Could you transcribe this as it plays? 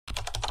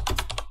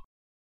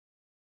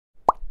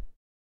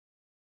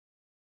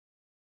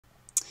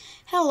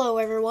Hello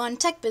everyone,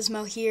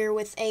 TechBismo here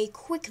with a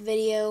quick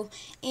video,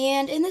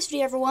 and in this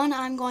video everyone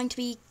I'm going to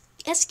be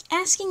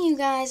asking you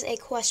guys a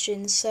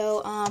question.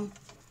 So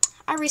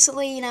I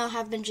recently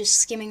have been just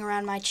skimming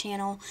around my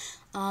channel,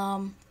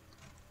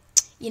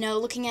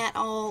 looking at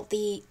all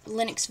the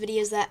Linux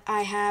videos that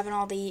I have and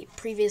all the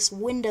previous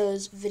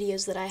Windows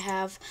videos that I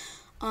have,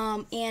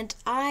 and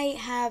I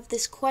have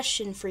this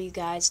question for you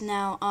guys.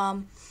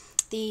 Now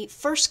the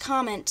first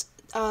comment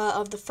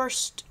of the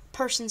first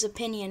person's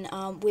opinion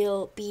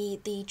will be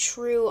the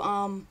true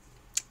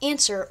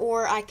answer,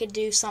 or I could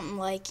do something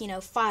like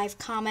 5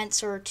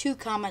 comments or 2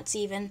 comments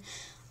even,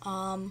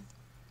 and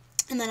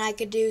then I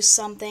could do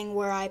something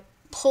where I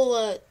pull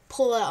a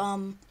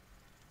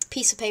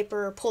piece of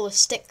paper or pull a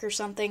stick or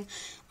something.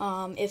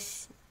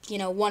 If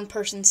one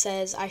person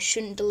says I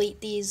shouldn't delete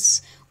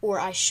these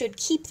or I should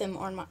keep them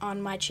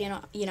on my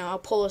channel, I'll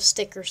pull a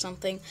stick or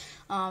something.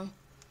 But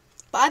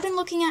I've been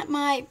looking at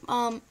my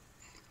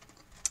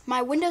my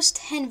Windows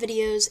 10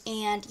 videos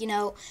and,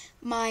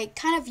 my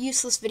kind of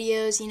useless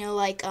videos,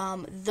 like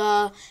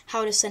the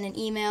how to send an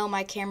email,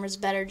 my camera's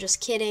better, just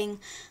kidding,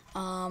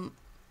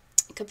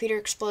 computer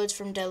explodes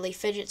from deadly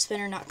fidget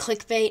spinner, not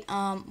clickbait,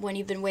 when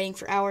you've been waiting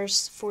for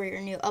hours for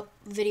your new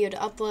video to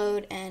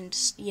upload, and,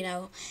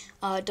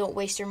 don't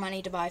waste your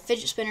money to buy a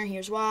fidget spinner,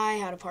 here's why,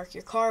 how to park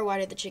your car, why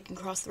did the chicken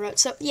cross the road.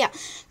 So, yeah,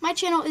 my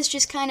channel is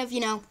just kind of,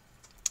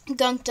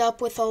 gunked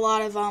up with a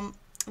lot of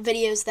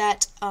videos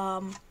that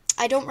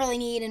I don't really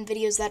need, and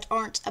videos that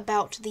aren't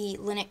about the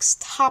Linux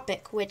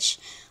topic, which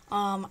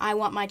I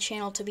want my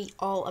channel to be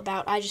all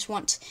about. I just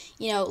want,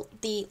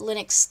 the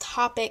Linux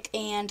topic,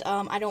 and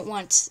I don't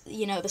want,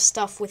 the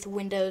stuff with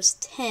Windows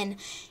 10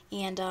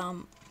 and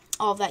all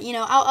of that.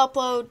 I'll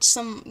upload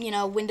some,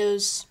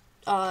 Windows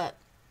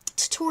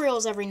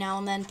tutorials every now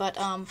and then, but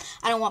I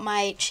don't want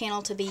my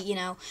channel to be,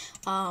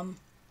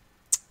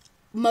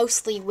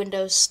 mostly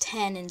Windows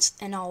 10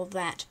 and all of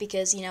that,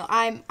 because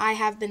I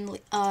have been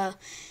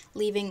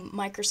leaving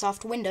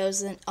Microsoft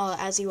Windows, and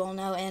as you all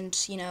know, and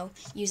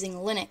using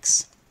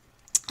Linux.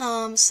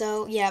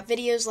 So yeah,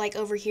 videos like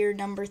over here,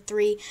 number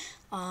 3,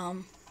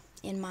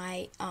 in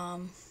my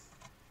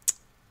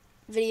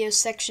video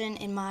section,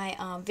 in my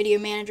video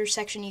manager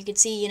section, you can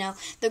see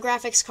the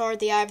graphics card,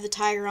 the Eye of the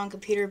Tiger on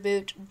computer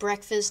boot,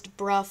 breakfast,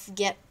 bruff,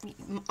 get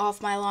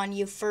off my lawn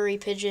you furry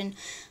pigeon,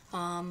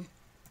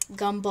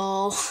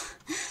 gumball,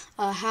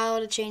 how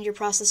to change your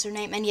processor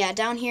name, and yeah,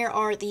 down here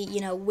are the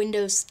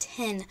Windows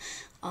 10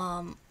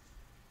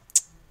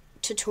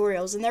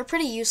 tutorials, and they're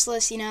pretty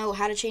useless.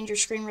 How to change your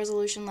screen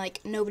resolution, like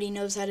nobody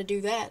knows how to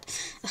do that.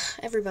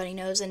 Everybody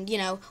knows, and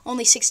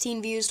only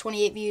 16 views,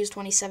 28 views,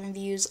 27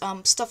 views,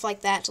 stuff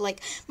like that.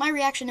 Like my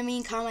reaction to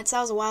mean comments, that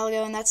was a while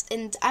ago,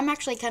 and I'm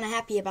actually kind of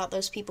happy about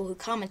those people who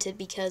commented,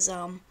 because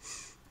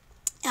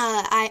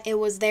it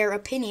was their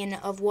opinion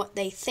of what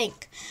they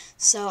think,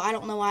 so I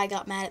don't know why I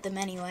got mad at them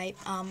anyway.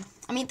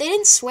 I mean, they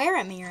didn't swear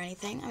at me or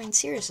anything, I mean,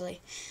 seriously.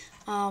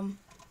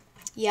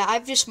 Yeah,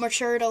 I've just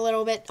matured a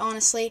little bit,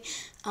 honestly,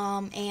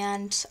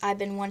 and I've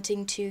been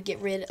wanting to get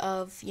rid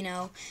of,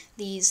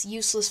 these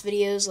useless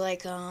videos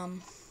like,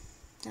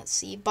 let's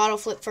see, bottle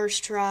flip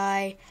first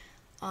try,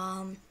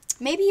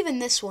 maybe even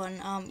this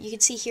one. You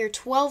can see here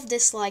 12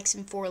 dislikes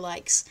and 4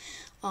 likes,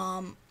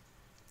 and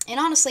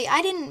honestly,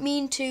 I didn't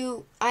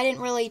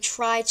really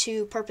try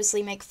to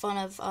purposely make fun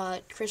of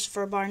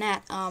Christopher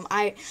Barnett.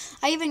 I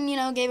even,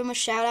 gave him a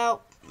shout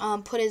out,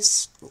 put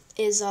his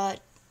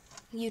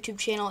YouTube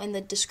channel in the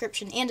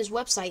description, and his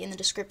website in the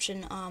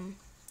description.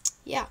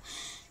 Yeah,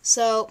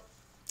 so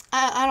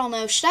I don't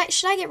know,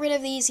 should I get rid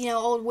of these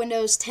old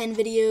Windows 10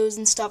 videos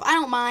and stuff? I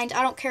don't mind.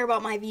 I don't care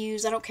about my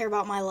views, I don't care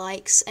about my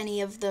likes, any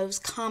of those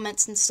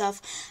comments and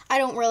stuff. I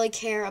don't really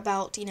care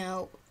about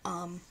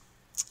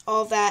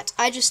all that.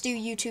 I just do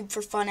YouTube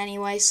for fun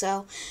anyway,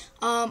 so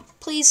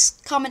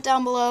please comment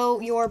down below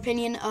your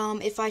opinion,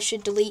 if I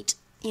should delete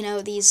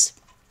these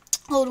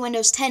old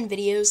Windows 10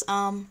 videos.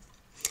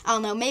 I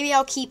don't know, maybe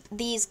I'll keep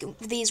these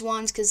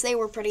ones because they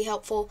were pretty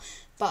helpful,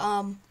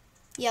 but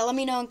yeah, let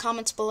me know in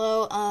comments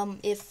below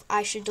if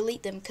I should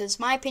delete them, because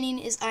my opinion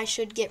is I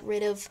should get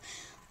rid of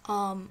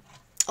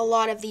a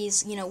lot of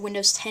these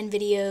Windows 10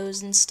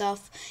 videos and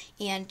stuff,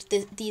 and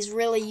these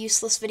really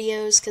useless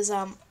videos, because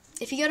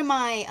if you go to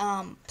my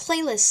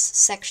playlist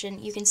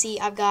section, you can see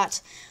I've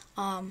got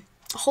a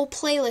whole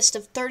playlist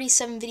of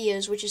 37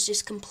 videos, which is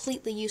just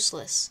completely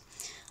useless.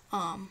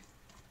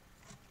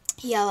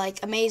 Yeah, like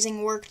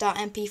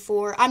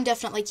amazingwork.mp4. I'm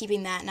definitely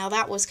keeping that. Now,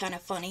 that was kind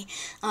of funny.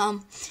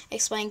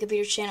 Explain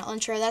computer channel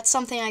intro. That's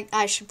something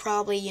I should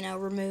probably,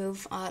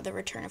 remove. The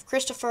return of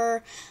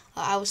Christopher.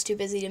 I was too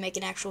busy to make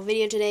an actual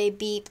video today.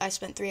 Beep. I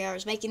spent 3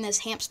 hours making this.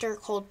 Hamster,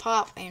 cold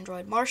pop,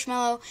 Android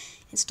marshmallow.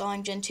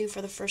 Installing Gen 2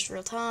 for the first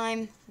real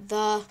time.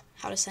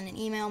 How to send an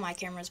email, my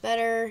camera's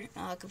better.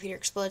 Computer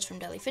explodes from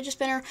deadly fidget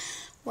spinner.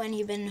 When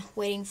you've been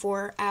waiting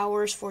for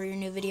hours for your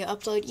new video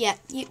upload. Yeah,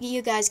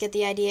 you guys get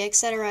the idea,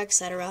 etc.,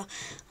 etc.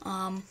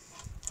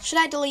 should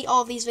I delete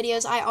all of these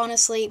videos? I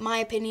honestly, my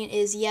opinion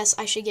is yes,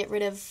 I should get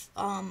rid of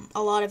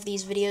a lot of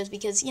these videos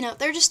because, you know,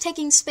 they're just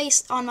taking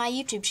space on my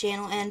YouTube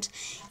channel. And,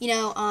 you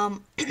know,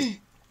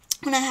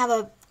 when I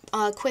have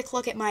a quick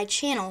look at my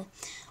channel,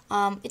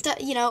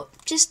 you know,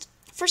 just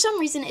for some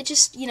reason it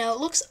just, you know,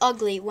 looks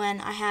ugly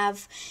when I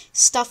have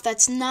stuff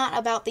that's not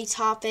about the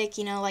topic.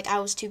 You know, like I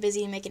was too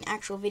busy to make an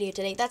actual video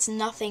today. That's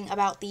nothing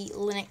about the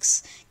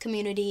Linux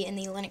community and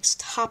the Linux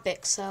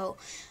topic. So,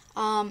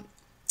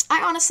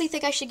 I honestly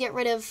think I should get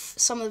rid of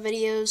some of the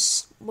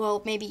videos,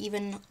 well, maybe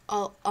even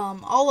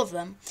all of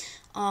them.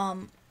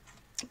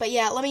 But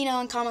yeah, let me know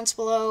in comments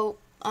below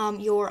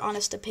your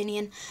honest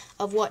opinion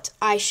of what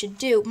I should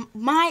do.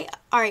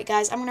 Alright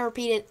guys, I'm going to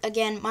repeat it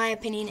again. My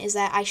opinion is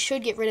that I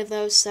should get rid of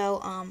those,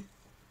 so,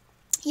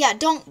 yeah,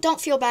 don't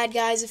feel bad,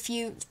 guys, if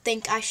you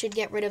think I should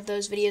get rid of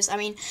those videos. I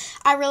mean,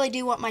 I really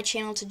do want my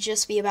channel to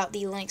just be about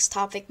the Linux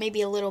topic,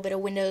 maybe a little bit of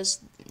Windows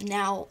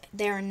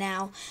there and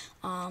now.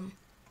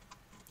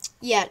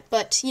 Yeah,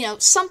 but, you know,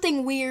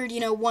 something weird, you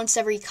know, once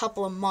every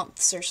couple of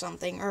months or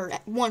something, or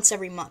once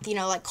every month, you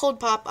know, like Cold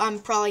Pop, I'm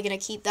probably going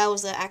to keep. That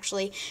was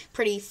actually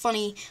pretty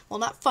funny, well,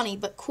 not funny,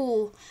 but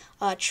cool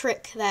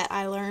trick that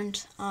I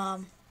learned.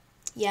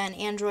 Yeah, an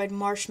Android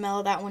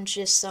Marshmallow, that one's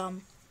just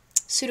Sudo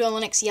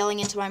Linux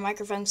yelling into my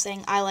microphone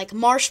saying, I like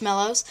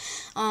marshmallows.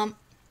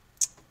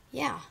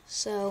 Yeah,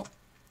 so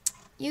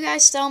you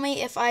guys tell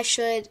me if I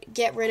should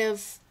get rid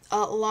of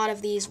a lot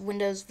of these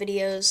Windows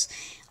videos,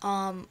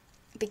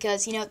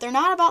 because, you know, they're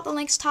not about the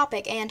Linux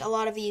topic, and a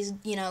lot of these,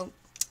 you know,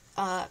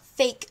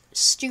 fake,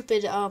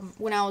 stupid,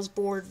 when I was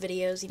bored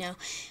videos, you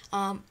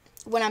know,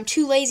 when I'm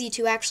too lazy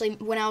to actually,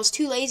 when I was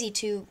too lazy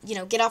to, you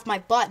know, get off my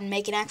butt and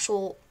make an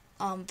actual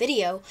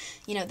video,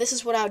 you know, this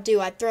is what I would do.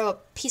 I'd throw a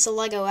piece of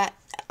Lego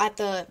at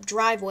the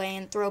driveway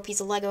and throw a piece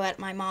of Lego at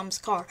my mom's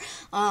car.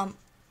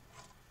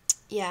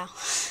 Yeah.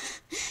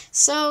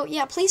 So,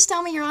 yeah, please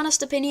tell me your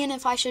honest opinion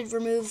if I should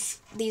remove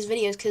these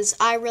videos, because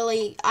I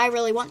really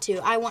want to.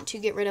 I want to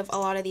get rid of a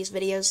lot of these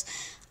videos.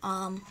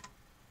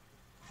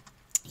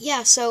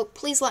 Yeah, so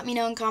please let me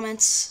know in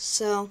comments.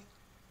 So,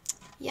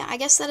 yeah, I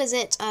guess that is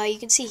it. You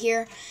can see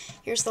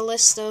here's the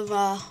list of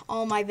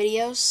all my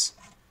videos.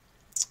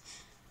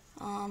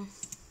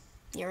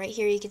 Yeah, right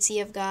here you can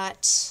see I've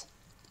got,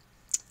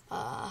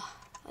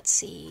 let's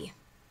see,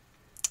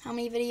 how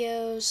many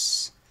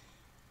videos?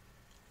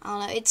 I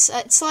don't know.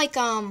 It's like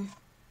how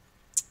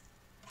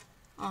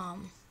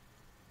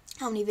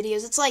many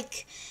videos? It's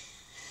like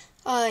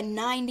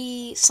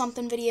 90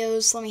 something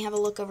videos. Let me have a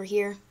look over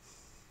here.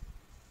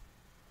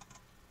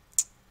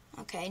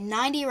 Okay,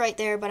 90 right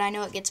there, but I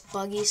know it gets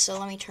buggy, so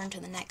let me turn to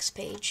the next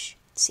page.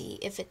 See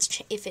if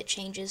it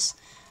changes.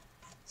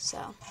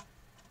 So,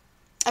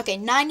 okay,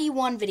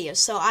 91 videos.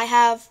 So I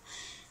have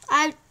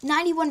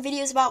 91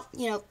 videos. About,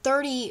 you know,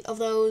 30 of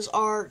those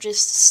are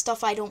just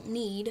stuff I don't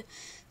need.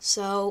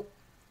 So,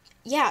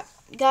 yeah,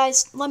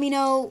 guys, let me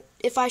know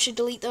if I should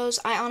delete those.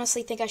 I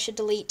honestly think I should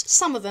delete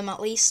some of them at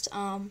least.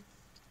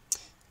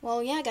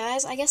 Well, yeah,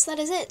 guys, I guess that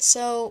is it.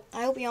 So,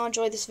 I hope you all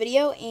enjoyed this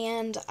video,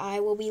 and I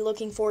will be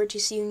looking forward to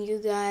seeing you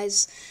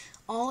guys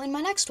all in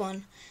my next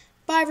one.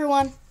 Bye,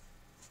 everyone.